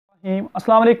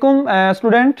अस्सलाम वालेकुम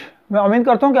स्टूडेंट। मैं उम्मीद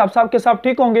करता हूँ कि आप सबके सब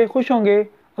ठीक होंगे, खुश होंगे।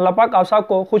 अल्लाह पाक आप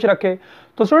सबको खुश रखे।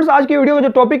 तो स्टूडेंट्स, आज की वीडियो का जो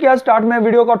टॉपिक है, स्टार्ट में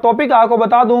वीडियो का टॉपिक आपको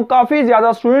बता दूं। काफ़ी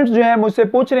ज़्यादा स्टूडेंट्स जो हैं मुझसे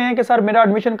पूछ रहे हैं कि सर मेरा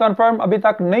एडमिशन कंफर्म अभी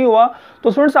तक नहीं हुआ।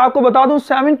 तो स्टूडेंट्स आपको बता दूं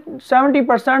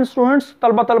 70% स्टूडेंट्स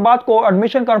तलबात को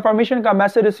एडमिशन कंफर्मेशन का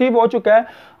मैसेज रिसीव हो चुका है।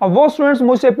 अब वो स्टूडेंट्स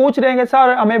मुझसे पूछ रहे हैं कि सर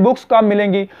हमें बुक्स कब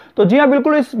मिलेंगी। तो जी हाँ,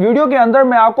 बिल्कुल इस वीडियो के अंदर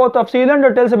मैं आपको तफसीलन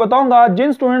डिटेल से बताऊंगा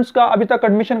जिन स्टूडेंट्स का अभी तक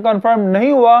एडमिशन कंफर्म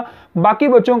नहीं हुआ, बाकी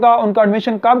बच्चों का उनका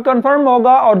एडमिशन कब कंफर्म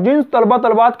होगा, और जिन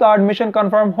तलबात का एडमिशन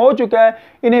कंफर्म हो चुका है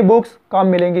इन्हें बुक्स कब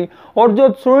मिलेंगी, और जो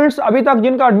स्टूडेंट्स अभी तक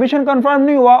जिनका एडमिशन कंफर्म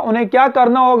नहीं हुआ उन्हें क्या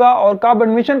करना होगा, और कब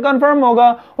एडमिशन कंफर्म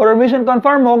होगा, और एडमिशन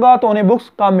कंफर्म होगा तो उन्हें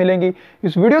बुक्स कब मिलेंगी।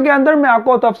 इस वीडियो के अंदर मैं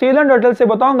आपको तफसीलन डिटेल से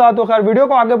बताऊंगा। तो खैर, वीडियो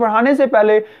को आगे बढ़ाने से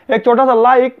पहले एक छोटा सा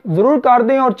लाइक जरूर कर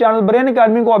दें, और चैनल ब्रेन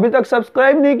एकेडमी को अभी तक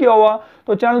सब्सक्राइब नहीं किया हुआ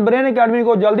तो चैनल ब्रेन एकेडमी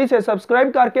को जल्दी से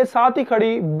सब्सक्राइब करके साथ ही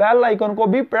खड़ी बेल आइकन को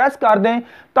भी प्रेस कर दें,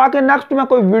 ताकि नेक्स्ट में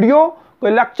कोई वीडियो,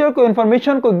 कोई लेक्चर, कोई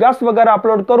इन्फॉर्मेशन, कोई गेस्ट वगैरह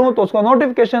अपलोड करूं तो उसका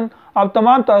नोटिफिकेशन आप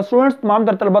तमाम स्टूडेंट्स, तमाम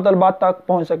तलबात तक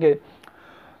पहुंच सके।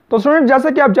 तो स्टूडेंट,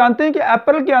 जैसे कि आप जानते हैं कि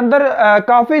अप्रैल के अंदर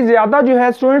काफ़ी ज़्यादा जो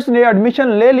है स्टूडेंट्स ने एडमिशन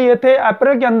ले लिए थे।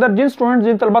 अप्रैल के अंदर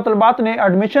जिन तलबात ने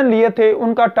एडमिशन लिए थे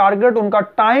उनका टारगेट, उनका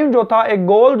टाइम जो था, एक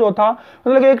गोल जो था,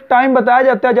 मतलब एक टाइम बताया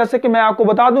जाता है। जैसे कि मैं आपको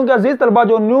बता दूं कि अजीज तलबा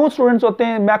जो न्यू स्टूडेंट्स होते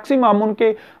हैं, मैक्सिमम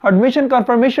उनके एडमिशन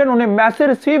कंफर्मेशन, उन्हें मैसेज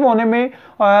रिसीव होने में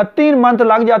 3 मंथ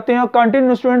लग जाते हैं, और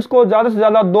कंटिन्यू स्टूडेंट्स को ज़्यादा से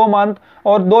ज़्यादा 2 मंथ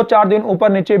और 2-4 दिन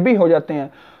ऊपर नीचे भी हो जाते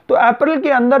हैं। तो अप्रैल के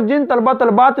अंदर जिन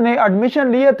तलबात ने एडमिशन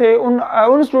लिए थे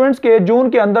उन स्टूडेंट्स के जून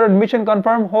के अंदर एडमिशन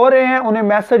कंफर्म हो रहे हैं, उन्हें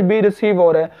मैसेज भी रिसीव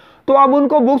हो रहे हैं। तो अब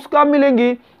उनको बुक्स कब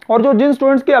मिलेंगी, और जो जिन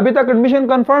स्टूडेंट्स के अभी तक एडमिशन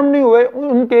कंफर्म नहीं हुए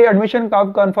उनके एडमिशन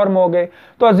कब कंफर्म हो गए।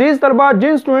 तो अजीज तलबा,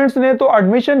 जिन स्टूडेंट्स ने तो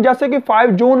एडमिशन, जैसे कि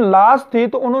 5 जून लास्ट थी,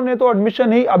 तो उन्होंने तो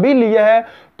एडमिशन ही अभी लिया है,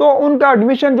 तो उनका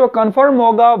एडमिशन जो कंफर्म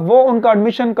होगा वो उनका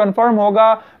एडमिशन कंफर्म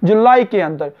होगा जुलाई के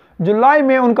अंदर। जुलाई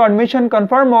में उनका एडमिशन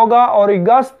कंफर्म होगा और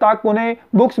अगस्त तक उन्हें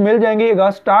बुक्स मिल जाएंगी,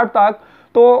 अगस्त स्टार्ट तक।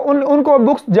 तो उनको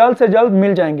बुक्स जल्द से जल्द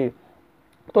मिल जाएंगी।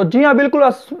 तो जी हाँ, बिल्कुल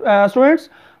स्टूडेंट्स,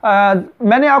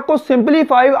 मैंने आपको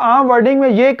सिंपलीफाई आम वर्डिंग में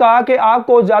ये कहा कि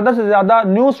आपको ज़्यादा से ज़्यादा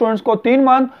न्यू स्टूडेंट्स को 3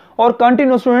 मंथ और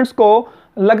कंटिन्यू स्टूडेंट्स को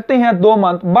लगते हैं 2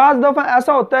 मंथ। बाज़ दफ़ा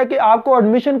ऐसा होता है कि आपको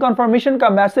एडमिशन कंफर्मेशन का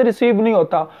मैसेज रिसीव नहीं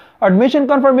होता। एडमिशन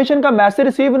कंफर्मेशन का मैसेज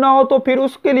रिसीव ना हो तो फिर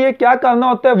उसके लिए क्या करना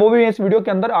होता है वो भी इस वीडियो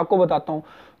के अंदर आपको बताता हूँ।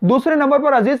 दूसरे नंबर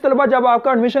पर अजीज तलबा, जब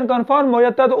आपका एडमिशन कंफर्म हो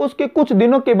जाता है तो उसके कुछ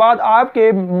दिनों के बाद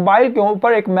आपके मोबाइल के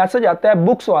ऊपर एक मैसेज आता है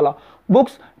बुक्स वाला,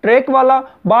 बुक्स ट्रैक वाला।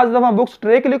 बाज़ दफ़ा बुक्स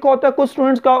ट्रैक लिखा होता है कुछ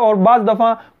स्टूडेंट्स का, और बाज़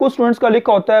दफ़ा कुछ स्टूडेंट्स का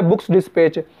लिखा होता है बुक्स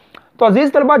डिस्पैच। तो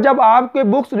अजीज तलबा, जब आपके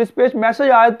बुक्स डिस्पैच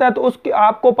मैसेज आता है तो उसके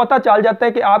आपको पता चल जाता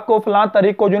है कि आपको फलां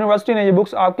तारीख को यूनिवर्सिटी ने ये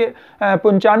बुक्स आपके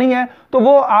पहुंचानी है। तो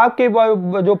वो आपके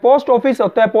जो पोस्ट ऑफिस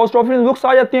होता है, पोस्ट ऑफिस में बुक्स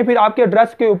आ जाती हैं, फिर आपके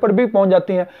एड्रेस के ऊपर भी पहुंच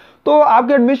जाती हैं। तो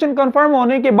आपके एडमिशन कंफर्म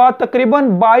होने के बाद तकरीबन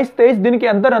 22-23 दिन के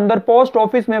अंदर अंदर पोस्ट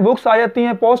ऑफिस में बुक्स आ जाती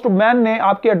हैं। पोस्टमैन ने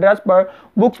आपके एड्रेस पर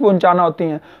बुक्स पहुंचाना होती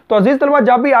हैं। तो अजीज तलबा,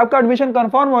 जब भी आपका एडमिशन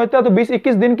कंफर्म होता है तो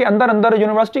 20-21 दिन के अंदर अंदर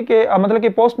यूनिवर्सिटी के मतलब कि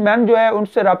पोस्टमैन जो है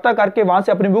उनसे रब्ता करके वहां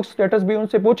से अपनी बुक्स स्टेटस भी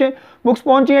उनसे पूछें, बुक्स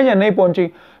पहुंची है या नहीं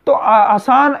पहुंची। तो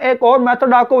आसान एक और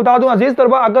मेथड आपको बता दूं अजीज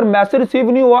तलबा, अगर मैसेज रिसीव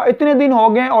नहीं हुआ, इतने दिन हो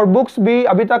गए और बुक्स भी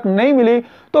अभी तक नहीं मिली,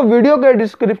 तो वीडियो के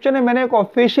डिस्क्रिप्शन में मैंने एक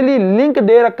ऑफिशियली लिंक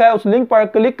दे रखा है। उस लिंक पर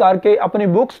क्लिक करके अपनी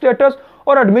बुक स्टेटस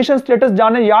और एडमिशन स्टेटस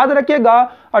जाने। याद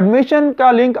रखिएगा, एडमिशन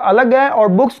का लिंक अलग है और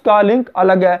बुक्स का लिंक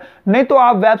अलग है। नहीं तो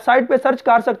आप वेबसाइट पे सर्च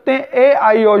कर सकते हैं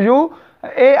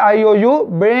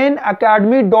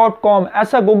aiou.brainacademy.com,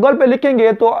 ऐसा गूगल पे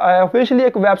लिखेंगे तो ऑफिशियली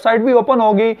एक वेबसाइट भी ओपन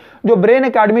होगी जो ब्रेन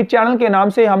एकेडमी चैनल के नाम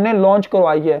से हमने लॉन्च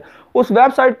करवाई है। उस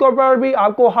वेबसाइट के ऊपर भी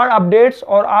आपको हर अपडेट्स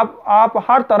और आप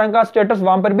हर तरह का स्टेटस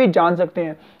वहां पर भी जान सकते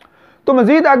हैं। तो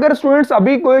मजीद अगर स्टूडेंट्स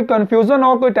अभी कोई कंफ्यूजन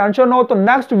हो, कोई टेंशन हो, तो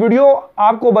नेक्स्ट वीडियो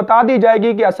आपको बता दी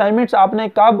जाएगी कि असाइनमेंट्स आपने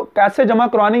कब कैसे जमा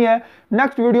करवानी है।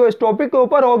 नेक्स्ट वीडियो इस टॉपिक के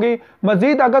ऊपर होगी।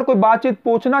 मजीद अगर कोई बातचीत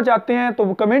पूछना चाहते हैं तो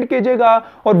कमेंट कीजिएगा,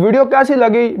 और वीडियो कैसी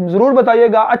लगी ज़रूर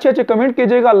बताइएगा। अच्छे कमेंट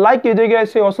कीजिएगा, लाइक कीजिएगा,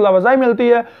 इससे हौसला अफजाई मिलती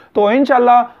है। तो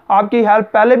इंशाल्लाह आपकी हेल्प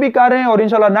पहले भी कर रहे हैं और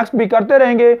इंशाल्लाह नेक्स्ट भी करते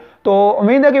रहेंगे। तो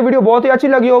उम्मीद है कि वीडियो बहुत ही अच्छी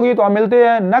लगी होगी। तो हम मिलते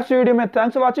हैं नेक्स्ट वीडियो में।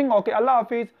 Thanks for watching. ओके, अल्लाह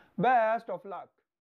हाफिज़, बेस्ट ऑफ लक।